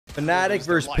Fnatic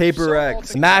versus Paper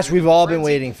X. Match we've all been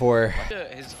waiting for.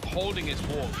 Is holding his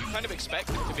wall. You kind of expect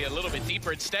it to be a little bit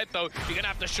deeper. Instead, though, you're gonna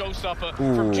have the showstopper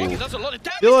from Jing. It does a lot of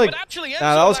damage, but actually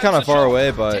that was kind of far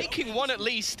away, but taking one at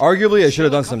least. Arguably, it should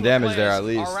have done some damage there at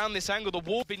least. Around this angle, the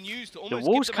wall been used. The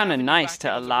wall's kind of nice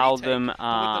to allow them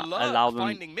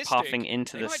pathing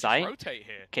into the site.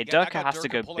 Okay, Durka has to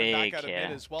go big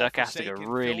here. Durka has to go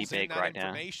really big right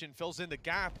now.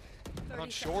 On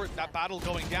short, that battle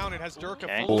going down. It has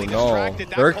Durka fully distracted.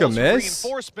 Durka miss.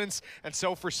 Reinforcements, and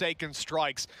so Forsaken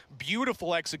strikes.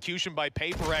 Beautiful execution by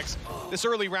Paper X. This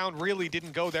early round really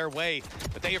didn't go their way,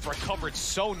 but they have recovered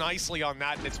so nicely on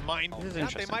that, and it's mind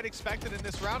that they might expect it in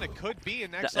this round. It could be a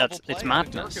next level play. It's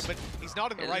madness. Durka, but he's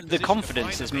not in the right the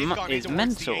confidence is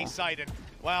mental.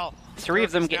 Well, 3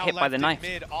 of them get hit by the knife,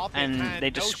 and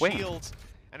they just swing.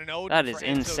 That is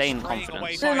insane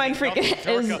confidence. Mindfreak is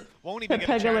the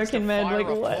Pegler mid, like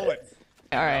what?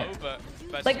 Alright.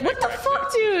 Like what the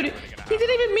fuck, dude? He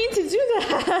didn't even mean to do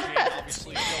that!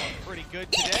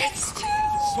 He gets 2!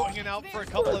 Swinging out for a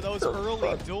couple of those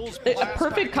early duels.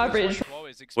 Perfect coverage.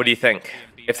 What do you think?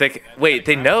 If they wait,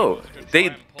 they know.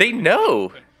 They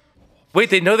know. Wait,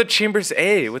 they know the chamber's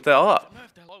A with the op.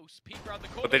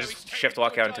 But they just shift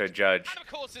walk out into a judge.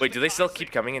 Wait, do they still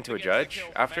keep coming into a judge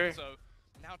after?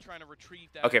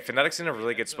 Okay, Fnatic's in a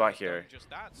really good spot here.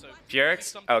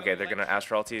 PRX? Okay, they're gonna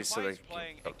ask royalties, so they.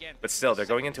 Oh, but still, they're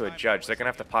going into a judge. They're gonna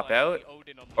have to pop out,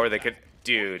 or they could.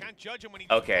 Dude.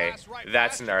 Okay,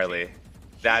 that's gnarly.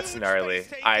 That's gnarly.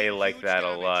 I like that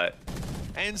a lot.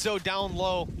 Enzo down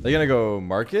low. They're gonna go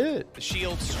market? The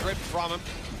shield stripped from him.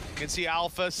 You can see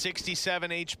Alpha 67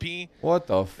 HP. What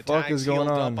the fuck is going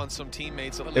on?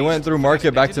 They went went through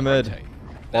market back to mid.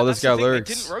 While this guy lurks.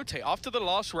 They didn't rotate after the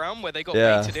last round where they got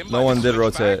baited in. No one did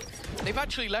rotate. They've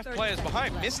actually left players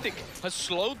behind. Mystic has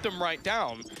slowed them right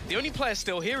down. The only player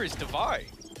still here is Divide.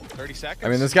 30 seconds. I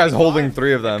mean, this guy's holding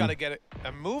 3 of them. Gotta get it.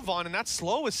 A move on, and that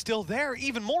slow is still there.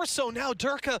 Even more so now.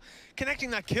 Durka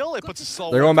connecting that kill. It puts a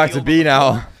slow. They're going back to B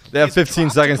now. They have 15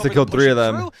 seconds to kill 3 of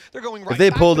them. If they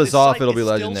pull this off, it'll be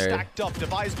legendary.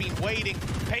 Devi's been waiting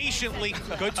patiently.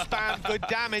 Good spam, good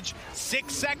damage.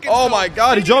 6 seconds. Oh my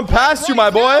God, he jumped past you, my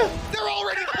boy. They're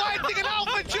already planting, and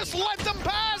Alpha just let them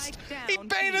pass. He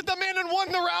baited them in and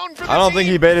won the round for the I don't think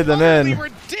he baited them in. I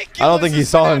don't think he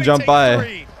saw him jump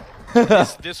by.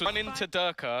 This one into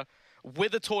Durka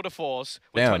with a tour de force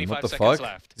with 25 seconds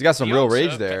left. He's got some real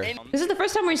rage there. This is the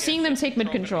first time we're seeing them take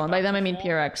mid control, and by them I mean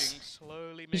PRX.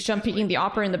 He's jump peeking the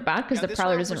Opera in the back because the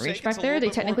Prowler doesn't reach back there. They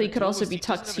technically could also be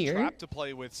tucked here. And out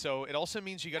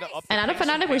of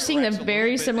Fnatic, we're seeing a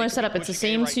very similar setup. It's the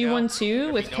same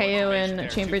 2-1-2 with KO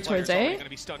and Chamber towards A.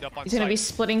 He's going to be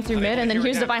splitting through mid, and then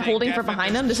here's Divine holding for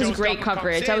behind them. This is great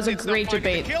coverage. That was a great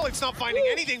debate.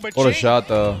 What a shot,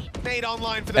 though.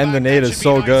 And the nade is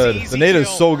so good. The nade is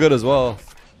so good as well.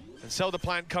 So the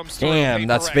plant comes damn,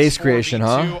 that space creation,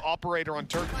 huh? Operator on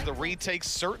Turk. The retake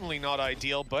certainly not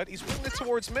ideal, but he's winning it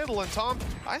towards middle. And Tom,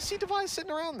 I see Device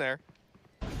sitting around there.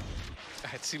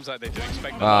 It seems like they do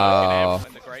expect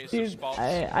Dude,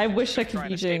 I wish I could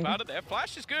be Jing.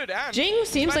 Flash is good, and Jing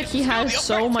seems like he has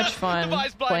so much fun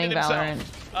playing Valorant.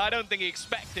 I don't think he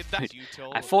expected that.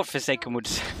 I thought Forsaken would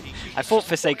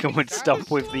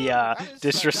stop with the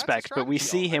disrespect, but we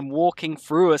see him walking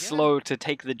through a slow to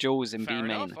take the jewels in B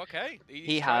main.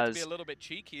 He has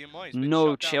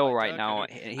no chill right now.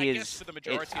 He is.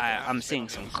 I'm seeing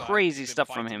some crazy stuff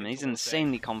from him. He's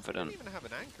insanely confident.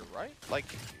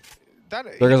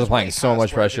 They're applying so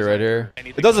much pressure right here.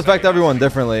 It does affect everyone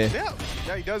differently.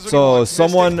 So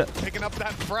someone picking up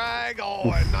that frag.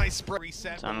 Oh, a nice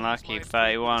reset. It's unlucky,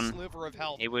 31.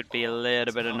 He would be a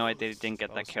little bit annoyed that he didn't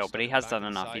get that kill, but he has done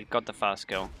enough. He got the first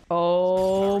kill.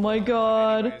 Oh my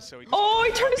God. Oh,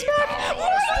 he turned his back.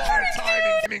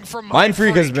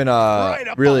 Mindfreak has been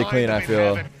really clean, I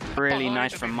feel. Really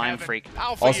nice from Mindfreak.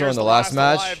 Also in the last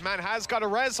match,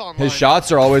 his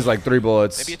shots are always like 3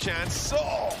 bullets.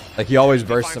 Like he always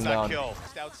bursts them down.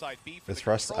 Is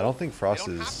Frost? I don't think Frost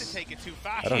is.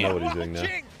 I don't know what he's doing now.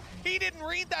 He didn't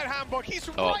read that handbook. He's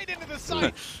right into the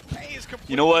site.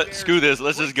 You know what? Screw this.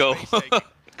 Let's just go.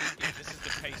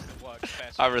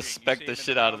 I respect the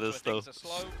shit out of this though.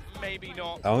 I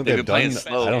don't think they've done.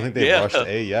 I don't think they've rushed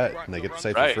A yet, and they get the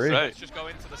site for free.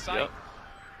 Yep.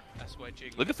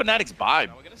 Look at Fnatic's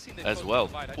vibe as well.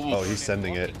 Oh, he's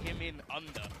sending it.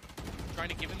 Trying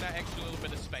to give him that extra little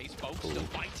bit of space. Both still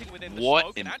fighting within the what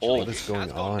smoke, in all? What is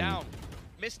going on?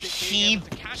 He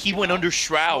He went under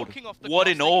Shroud. What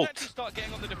an ult.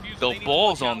 The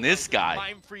balls on this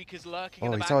guy.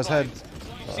 Oh, he saw his head.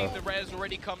 You've seen the res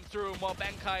already come through, and while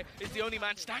Benkai is the only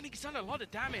man standing, he's done a lot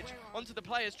of damage onto the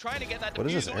players trying to get that defuse. What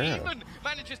is this arrow?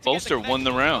 Bolster won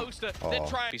the round.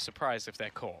 Be surprised if they're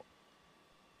caught.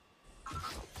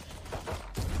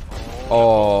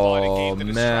 Oh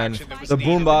man, the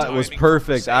boombot was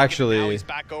perfect actually.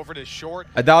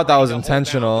 I doubt that was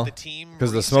intentional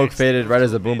because the smoke faded right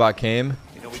as the boombot came,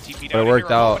 but it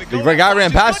worked out. The guy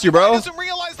ran past you, bro.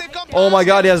 Oh my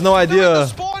god, he has no idea.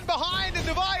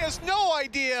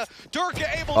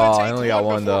 Oh, I only got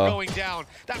one though.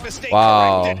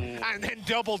 Wow. And then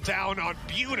double down on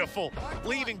beautiful,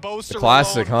 leaving Boaster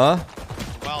classic, huh?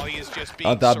 Well, he is just being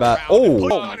not that bad. Oh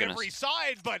my goodness.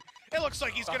 But it looks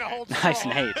like he's gonna hold nice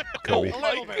nade. Oh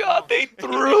my god, they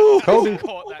threw. Kobe.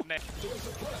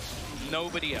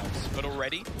 Nobody else, but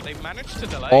already they've managed to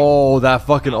delay. Oh, that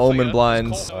fucking omen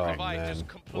blinds. Oh man,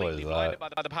 what is that?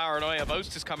 By the paranoia,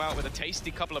 Boast has come out with a tasty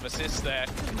couple of assists there.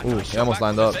 Ooh, he almost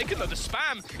lined up. Even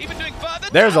doing further.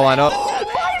 There's a lineup.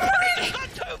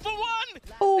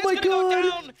 Oh my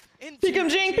god. Peek him,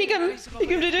 Jing, peek him. Peek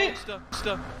him,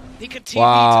 JJ. He can TP to the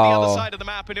other side of the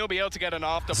map and he'll be able to get an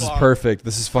after. This is perfect.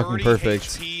 This is fucking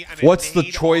perfect. What's the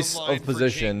choice of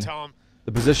position?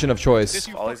 The position of choice.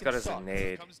 All he's got is a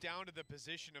nade.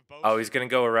 Oh, he's gonna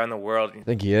go around the world. I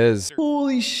think he is.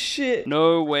 Holy shit.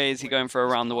 No way is he going for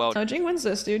around the world. No, Jing wins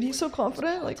this, dude. He's so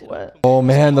confident. Like, what? Oh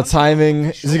man, the timing.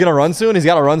 Is he gonna run soon? He's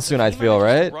gotta run soon, I feel,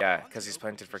 right? Yeah, because he's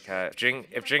planted for cat.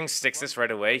 If Jing sticks this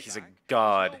right away, he's a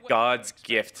god. God's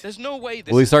gift. There's no way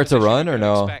this will he start to run or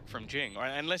no? From Jing, or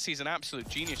unless he's an absolute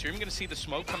genius. You're even gonna see the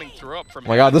smoke coming through up from oh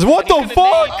my god, this what the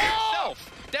fuck?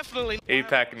 Definitely.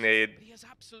 8-pack nade.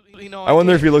 I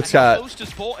wonder if he looks at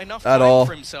all.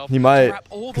 He might,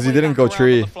 because he didn't go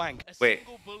tree. Wait,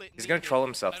 he's gonna troll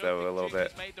himself though a little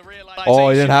bit. Oh,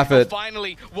 he didn't have it.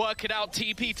 Finally work it out,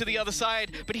 TP to the other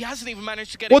side, but he hasn't even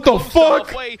managed to get what the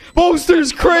fuck?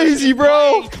 Boaster's crazy,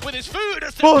 bro.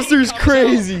 Boaster's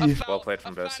crazy. Well played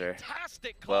from Boaster.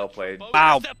 Well played.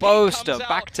 Wow, Boaster,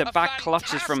 back-to-back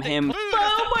clutches from him.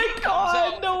 Oh my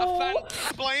god, no.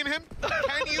 Blame him?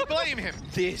 Can you blame him?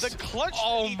 The clutch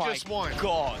he just won.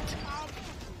 God.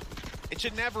 It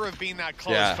should never have been that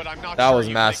close, yeah, but I'm not that sure was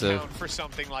massive for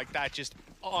something like that. Just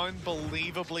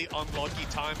unbelievably unlucky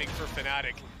timing for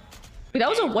Fnatic. Wait, that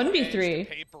was a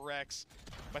 1v3.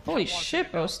 Holy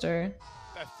shit, Boaster.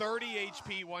 A 30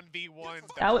 HP 1v1.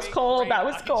 That was cold. That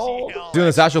was cold. Doing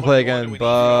the satchel play again,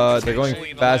 but they're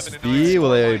going fast B. Will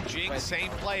they?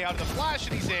 Same play out of the flash,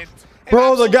 and he's in.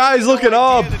 Bro, the guy's looking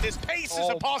up. This pace is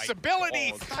a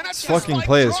possibility. This fucking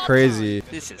play is crazy.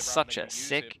 This is such a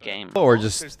sick game. Or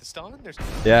just,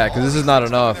 yeah, because this is not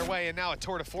enough.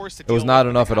 It was not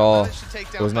enough at all.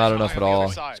 It was not enough at all.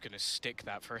 Just gonna stick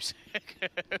that for a second.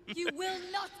 You will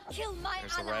not kill my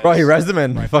ally. Bro, he rezzed him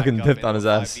and fucking pipped on his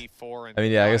ass. I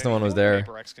mean, yeah, I guess no one was there.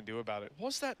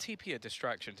 Was that TP a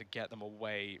distraction to get them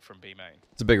away from B main?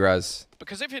 It's a big res.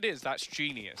 Because if it is, that's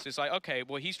genius. It's like, okay,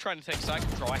 well, he's trying to take side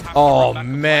control. I have oh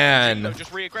man!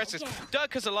 Just re-aggressive.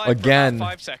 Dirk is alive again. For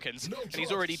about 5 seconds, and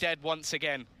he's already dead once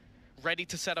again. Ready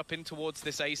to set up in towards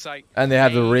this A site. And they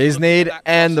have the raise nade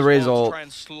and the raise ult,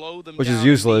 which is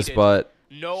useless, but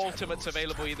no ultimates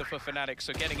available either for Fnatic,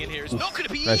 so getting in here is not going to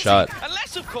be nice easy. Shot.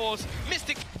 Unless, of course,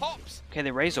 Mystic pops. Okay,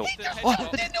 the raise ult. Oh,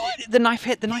 the knife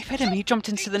hit him. He jumped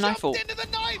into the knife ult.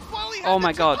 Oh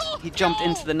my god, he jumped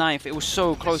into the knife. It was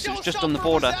so close. It was just on the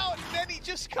border.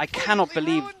 I can't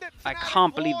believe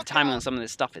the timing on some of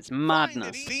this stuff. It's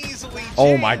madness.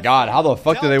 Oh my god, how the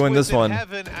fuck did they win this one? I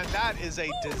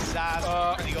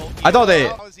thought they...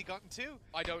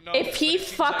 If he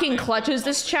fucking clutches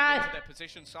this chat...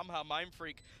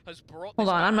 Hold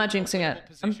on, I'm not jinxing it.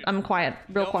 I'm quiet,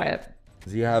 real quiet.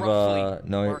 Does he have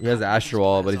no, he has the Astro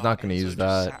Wall, but he's not going to use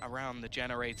that.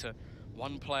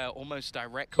 One player almost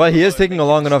direct. But he is taking a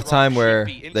long enough time where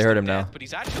they hurt him now. But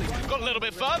he's actually got a little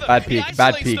bit further. Bad peek,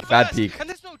 bad peek, bad peek. And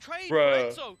there's no trade,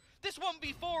 so this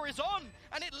 1v4 is on,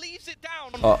 and it leaves it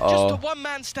down. Just a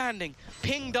one-man standing,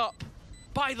 pinged up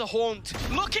by the Haunt,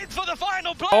 looking for the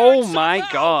final player. Oh my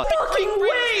god. Fucking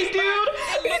way, dude.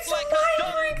 It looks like a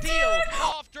done deal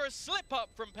after a slip-up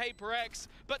from Paper X,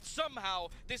 but somehow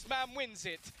this man wins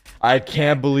it. I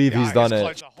can't believe he's done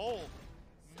it.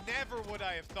 Never would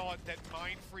I have thought that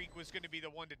Mind Freak was going to be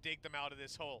the one to dig them out of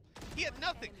this hole. He had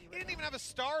nothing. He didn't even have a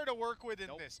star to work with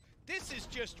in this. This is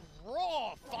just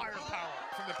raw firepower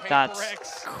from the Paper That's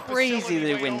X crazy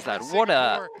that he wins that. What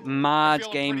a mad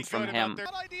game from him.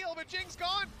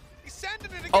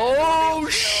 Oh,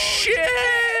 shit!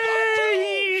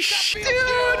 Dude,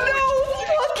 no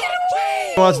fucking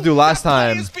way! What he wants to do last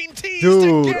time.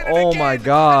 Dude, oh my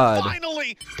god.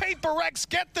 Finally,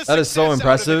 that is so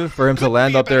impressive for him to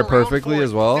land up there perfectly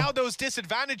as well. Now those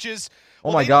disadvantages.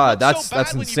 Oh my god, that's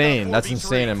insane. That's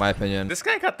insane in my opinion. This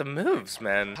guy got the moves,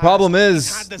 man. Problem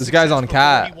is, this guy's on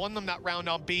cat.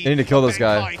 They need to kill this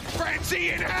guy.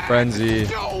 Frenzy.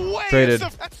 Traded.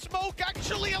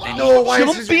 No, why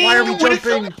are we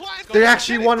jumping? They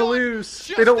actually want to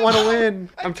lose. They don't want to win.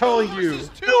 I'm telling you.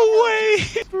 No way!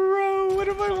 Bro, what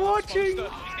am I watching? He's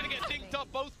gonna get dinked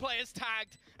up, both players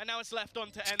tagged. And now it's left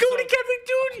on to Enzo. Go together,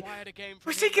 dude!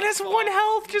 Forsaken has 1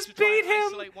 health, just bait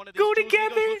him! Go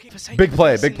together! Big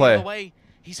play, big play.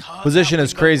 Position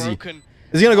is crazy.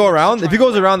 Is he gonna go around? If he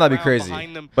goes around, that'd be crazy.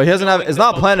 But he doesn't have, it's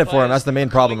not planted for him, that's the main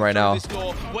problem right now.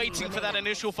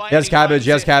 He has cabbage,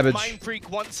 he has cabbage.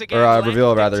 Or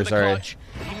reveal rather, sorry.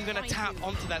 Even gonna tap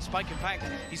onto that spike. In fact,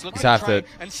 he's looking to try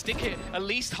and stick it at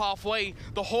least halfway.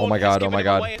 The oh my god, oh my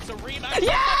god. Yes, let's go!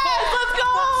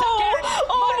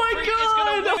 Oh my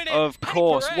god! Of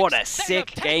course, what a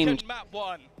sick game.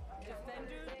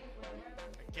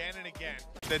 Again and again.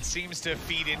 That seems to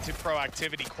feed into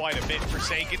proactivity quite a bit.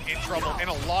 Forsaken in trouble, in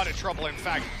a lot of trouble. In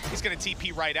fact, he's going to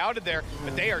TP right out of there,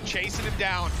 but they are chasing him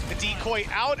down. The decoy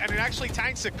out, and it actually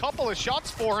tanks a couple of shots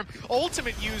for him.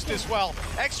 Ultimate used as well.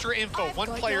 Extra info. One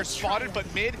player spotted,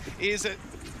 but mid is a...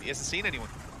 He hasn't seen anyone.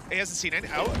 He hasn't seen any...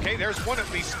 Oh, okay, there's one at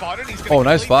least spotted. He's gonna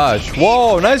nice flash.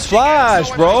 Whoa, nice flash,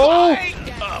 bro.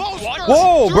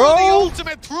 Whoa, bro. The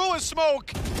ultimate through a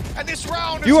smoke. And this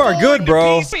round you are good,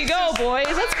 bro. Here we go, boys.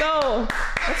 Let's go.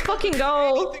 Let's fucking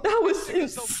go. That was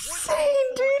insane,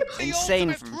 dude.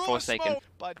 Insane from Forsaken.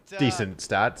 Decent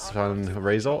stats on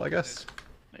Razor, I guess.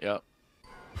 Yep.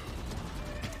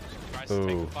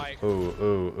 Ooh,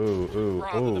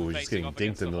 he's getting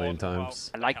dinked a million times.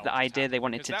 I like the idea they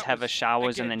wanted to tether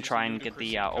showers and then try and get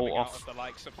the ult off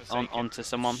onto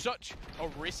someone.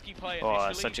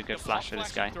 Oh, such a good flash for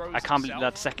this guy. I can't believe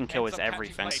that second kill is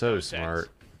everything. So smart.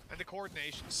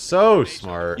 So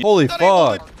smart. Holy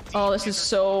fuck. Oh, this is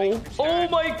so... Oh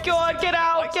my god, get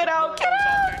out, get out, get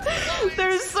out!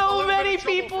 There's so many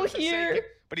people here.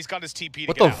 But he's got his TP to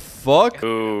what the fuck?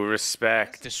 Ooh,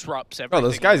 respect. Disrupts everything. Bro,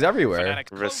 this guy's everywhere.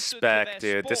 Respect,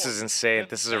 dude. This is insane.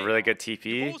 This is a really good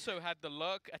TP.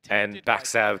 And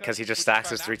backstab because he just stacks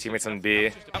his 3 teammates on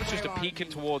B.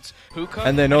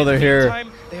 And they know they're here.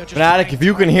 Fnatic, if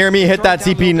you can hear me, hit that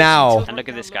TP now. And look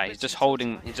at this guy. He's just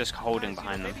holding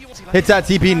behind them. Hit that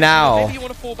TP now.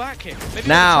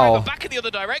 Now.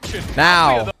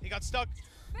 Now. He got stuck.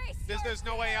 There's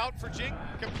no way out for Jing.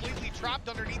 Completely trapped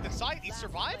underneath the site. He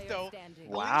survived though.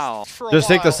 Wow. Just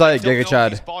take the site, Giga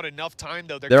Chad.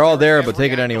 They're all there, but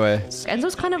take it anyway.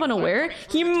 Enzo's kind of unaware.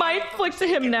 He might flick to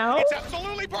him now. It's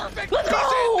absolutely perfect. Let's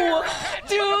go!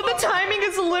 Dude, the timing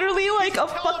is literally like a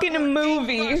fucking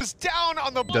movie. He's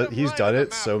done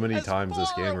it so many times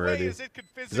this game already.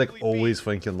 He's like always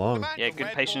flanking long. Yeah, good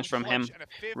patience from him.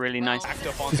 Really nice.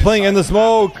 He's playing in the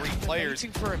smoke.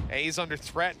 A's under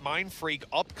threat. Mind Freak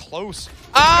up close. Oh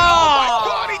my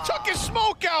god, he took his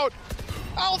smoke out!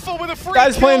 Alpha with a free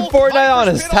guy's kill. playing Fortnite on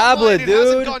his tablet,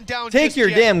 dude. Take your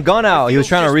damn gun out. He was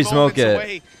trying to re-smoke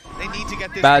it.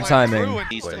 Bad timing.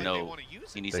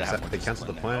 He needs to have they canceled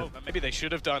the plan. Maybe they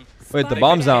should have done. Wait, the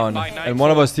bomb's down, and one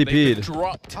of us TP'd.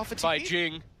 Dropped by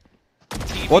Jing.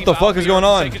 What the fuck is going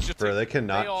on? Bro, they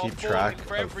cannot keep track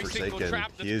of Forsaken.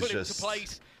 He is just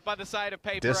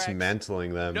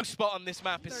dismantling them. No spot on this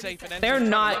map is safe. They're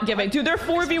not giving. Dude, they're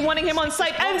 4v1ing him on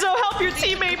site. Enzo, help your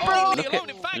teammate, bro.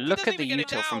 Look at the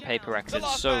util from Paper X.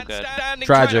 It's so good.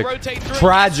 Tragic.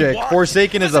 Tragic.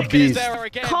 Forsaken is a beast.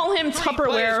 Call him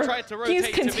Tupperware. He's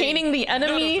containing the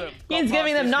enemy. He's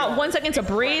giving them not 1 second to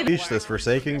breathe. Reach this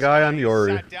Forsaken guy on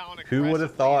Yori. Who would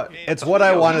have thought? It's what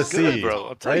I want to see.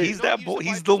 Bro. Right? He's that boy.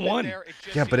 He's the one.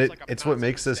 Yeah, but it's what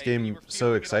makes this game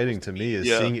so exciting to me is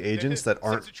seeing agents that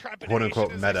aren't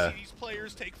quote-unquote meta,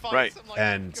 right,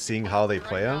 and seeing how they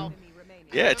play them.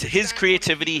 Yeah, it's his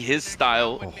creativity, his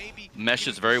style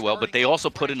meshes very well, but they also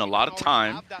put in a lot of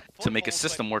time to make a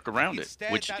system work around it,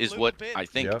 which is what I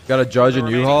think. Yep. Got a judge in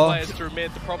U-Haul.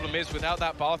 The problem is, without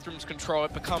that bathroom's control,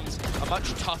 it becomes a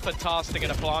much tougher task to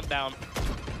get a plant down.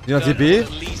 You know TP?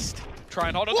 At least try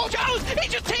and hold on. He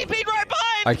just TP'd right by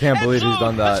him! I can't believe he's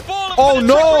done that. Oh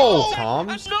no!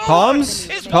 Toms? Toms?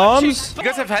 Toms? You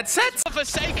guys have headsets?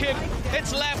 Forsaken.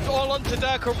 It's left all onto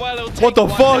Dirk and well. What the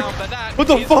fuck? What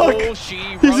the fuck?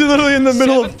 He's literally in the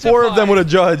middle of 4 of them with a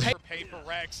judge.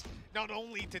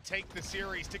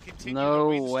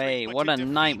 No way. What a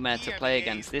nightmare to play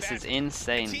against. This is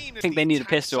insane. I think they need a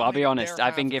pistol, I'll be honest. I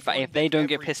think if they don't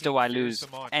get pistol, I lose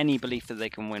any belief that they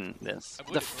can win this.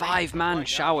 The 5-man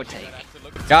shower take.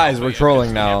 Guys, we're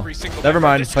trolling now. Never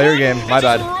mind. Play your game. My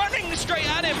bad.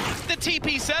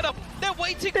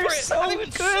 so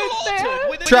good,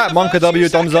 man. Trap, Monka W,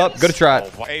 thumbs up. Good trap.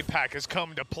 APAC has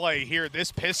come to play here.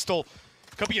 This pistol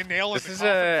could be a nail in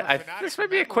this might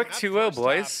be a quick 2-0,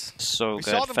 boys. So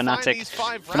good.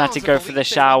 Fnatic go for the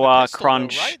shower,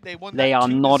 crunch. They are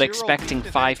not expecting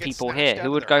 5 people here.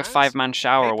 Who would go 5-man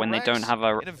shower when they don't have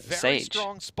a Sage?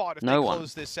 No one.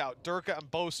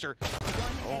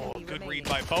 Oh, good read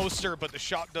by Boaster, but the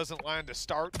shot doesn't land to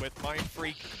start with Mind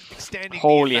Freak extending.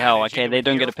 Holy hell, okay, they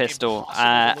don't get a pistol.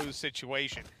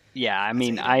 Yeah, I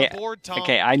mean,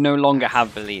 I no longer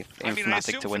have belief in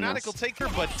Fnatic to win this.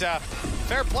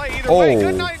 Fair play either way.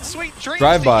 Good night and sweet dreams.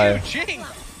 Drive by.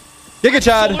 Giga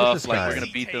Chad. We're gonna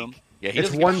beat them. Yeah, it's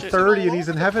 1:30 and he's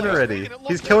in heaven already.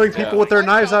 He's killing people with their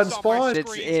knives on spawn.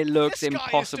 It looks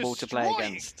impossible to play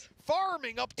against.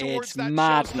 It's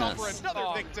madness.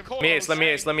 Let me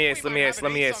ace.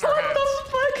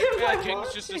 Yeah,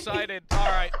 Jinx just decided,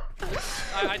 alright,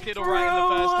 I did alright in the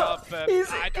first half, but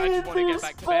I just want to get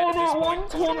back to bed at this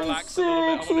point. I want to relax a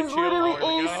little bit, I want to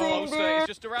chill. Boaster is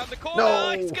just around the corner,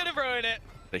 no. He's going to ruin it.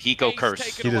 The Hiko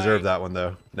curse. He deserved that one,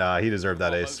 though. Nah, he deserved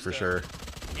that ace for sure.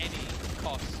 Any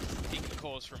cost he can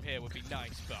cause from here would be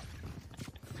nice, but...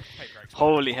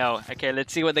 Holy hell. Okay,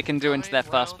 let's see what they can do into their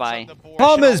first buy.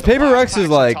 Problem is, Paper Rex is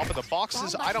like...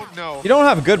 You don't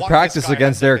have good practice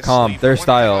against their comp, their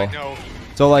style.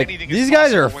 So, like, these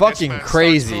guys are fucking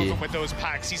crazy.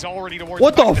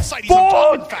 What the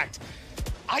fuck?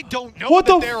 I don't know. What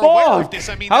the fuck?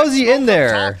 How is he in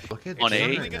there? On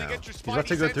A. He's about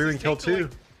to go through and kill 2.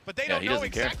 But they don't know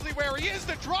exactly where he is.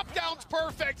 The drop down's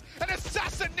perfect. An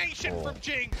assassination from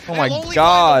Jing. Oh my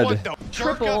god.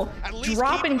 Triple.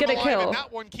 Drop and get a kill.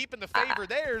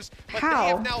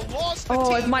 How?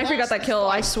 Oh, if Mindfree got that kill,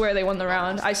 I swear they won the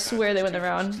round. I swear they win the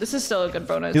round. This is still a good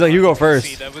bonus. He's like, you go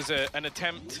first. There was an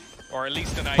attempt, or at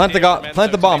least an plant the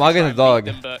bomb. I'll get the dog.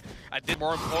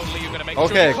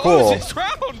 Okay, cool.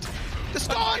 The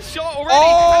start shot already.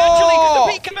 Oh!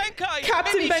 And actually,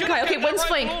 Captain Benkai. Okay, one's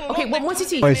flank. Okay, one's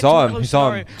CT. Oh, he saw him. He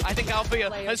saw him. I think Althea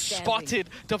has spotted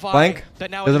Divine. Flank?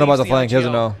 Doesn't know about the flank. He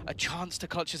doesn't know. A chance to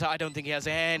clutch his out. I don't think he has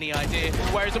any idea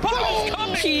where his opponent is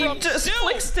coming he from. just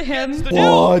flicks to him.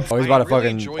 What? Oh, he's about to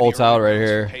fucking ult out right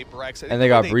here. And they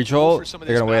got breach ult.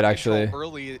 They're gonna wait actually.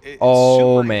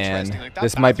 Oh man,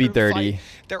 this might be dirty.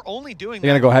 They're only doing They're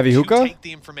gonna go heavy hookah? Take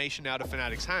the information out of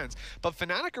Fnatic's hands, but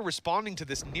Fnatic are responding to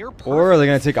this near perfect. Or are they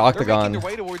gonna take Octagon? No,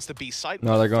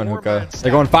 they're going hookah.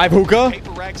 They're going 5 hookah?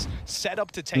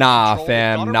 Nah,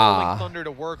 fam, nah.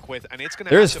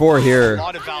 There's 4 here.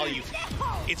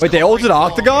 Wait, they ulted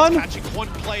Octagon?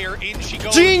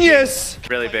 Genius!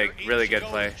 Really big, really good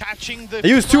play. They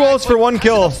used 2 ults for 1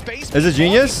 kill. Is it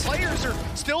genius?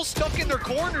 Still stuck in their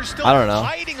corners, still I don't know.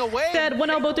 hiding away. Dead, 1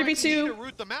 elbow, 3v2.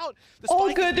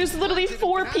 All good, there's literally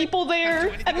 4 people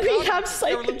there, and we have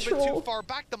site control.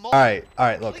 Alright,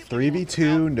 look,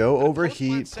 3v2, no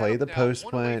overheat, play the post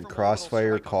plant,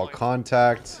 crossfire, call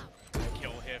contact.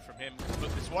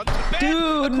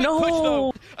 Dude,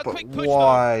 no! But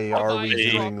why are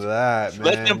we doing that,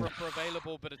 man?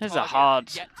 This is a hard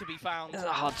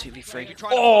 2v3.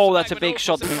 Oh, that's a big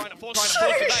shot.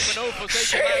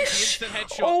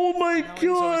 Oh my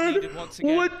god!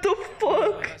 What the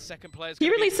fuck? He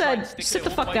really said, sit the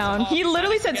fuck down. He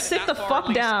literally said, sit the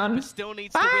fuck down.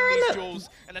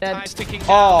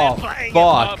 Oh,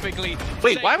 fuck.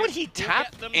 Wait, why would he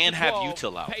tap and have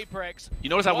util out? You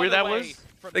notice how weird that was?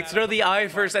 Like, throw the eye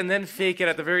first and then fake it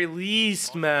at the very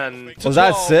least, man. Was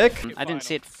that sick? I didn't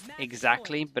see it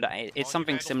exactly, but it's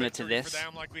something similar to this,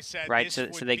 right? So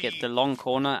they get the long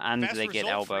corner and they get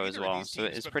elbow as well, so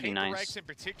it's pretty nice.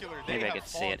 Maybe I get to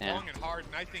see it here.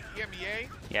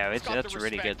 Yeah, that's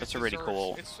really good. That's a really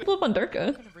cool. Flip on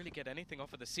Durka.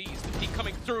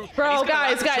 Bro,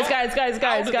 guys,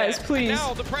 please.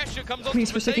 Please,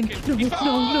 for a second.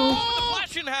 No.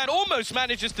 Had almost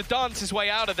manages to dance his way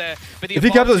out of there, but if he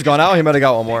kept those gone out, he might have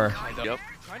got one more. Yep.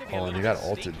 Oh, and he got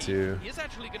ulted too. He is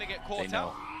actually going to get caught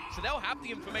out, so they'll have the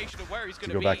information of where he's going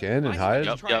to go back in and hide.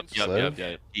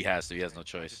 Yep. He has to. He has no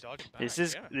choice. This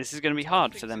is going to be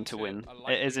hard for them to win.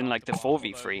 As in like the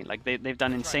 4v3. Like they've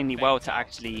done insanely well to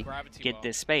actually get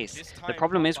this space. The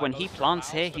problem is when he plants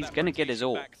here, he's going to get his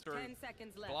ult.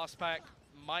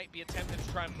 Might be attempted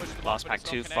to try and push the last pack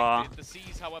too far.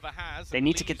 They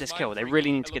need to get this kill. They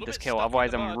really need to get this kill.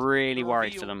 Otherwise, I'm really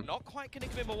worried for them. Not quite going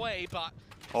to give him away, but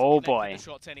oh boy.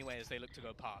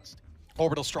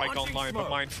 Orbital strike online, but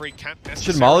Mind Freak can't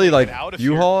necessarily Should Molly like get out if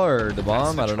U-Haul or the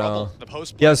bomb? I don't know.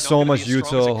 He has so much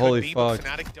util. Holy fuck.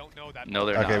 No,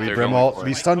 they're not. Okay, we They're Brim going ult. for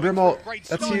We it. stun Brim ult.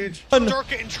 That's huge.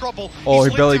 Oh,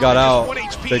 he barely got out.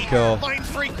 Big kill.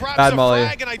 Bad Molly.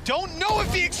 I don't know if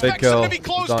he Big expects kill. him to be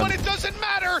close, Done. but it doesn't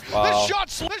matter. Wow. The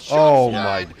shot's Oh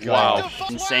my god.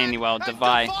 Insanely well.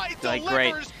 Divide. Like,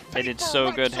 great. They did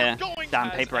so good here.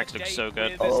 Damn, Paper Rex looks so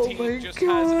good. Oh my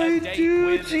god,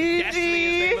 dude.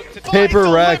 GG. Paper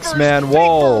Rex, man.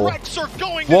 Whoa.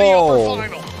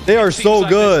 Whoa. They are so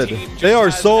good. They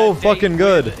are so fucking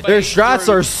good. Their strats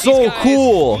are so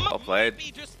cool. Well played.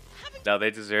 No,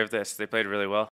 they deserve this. They played really well.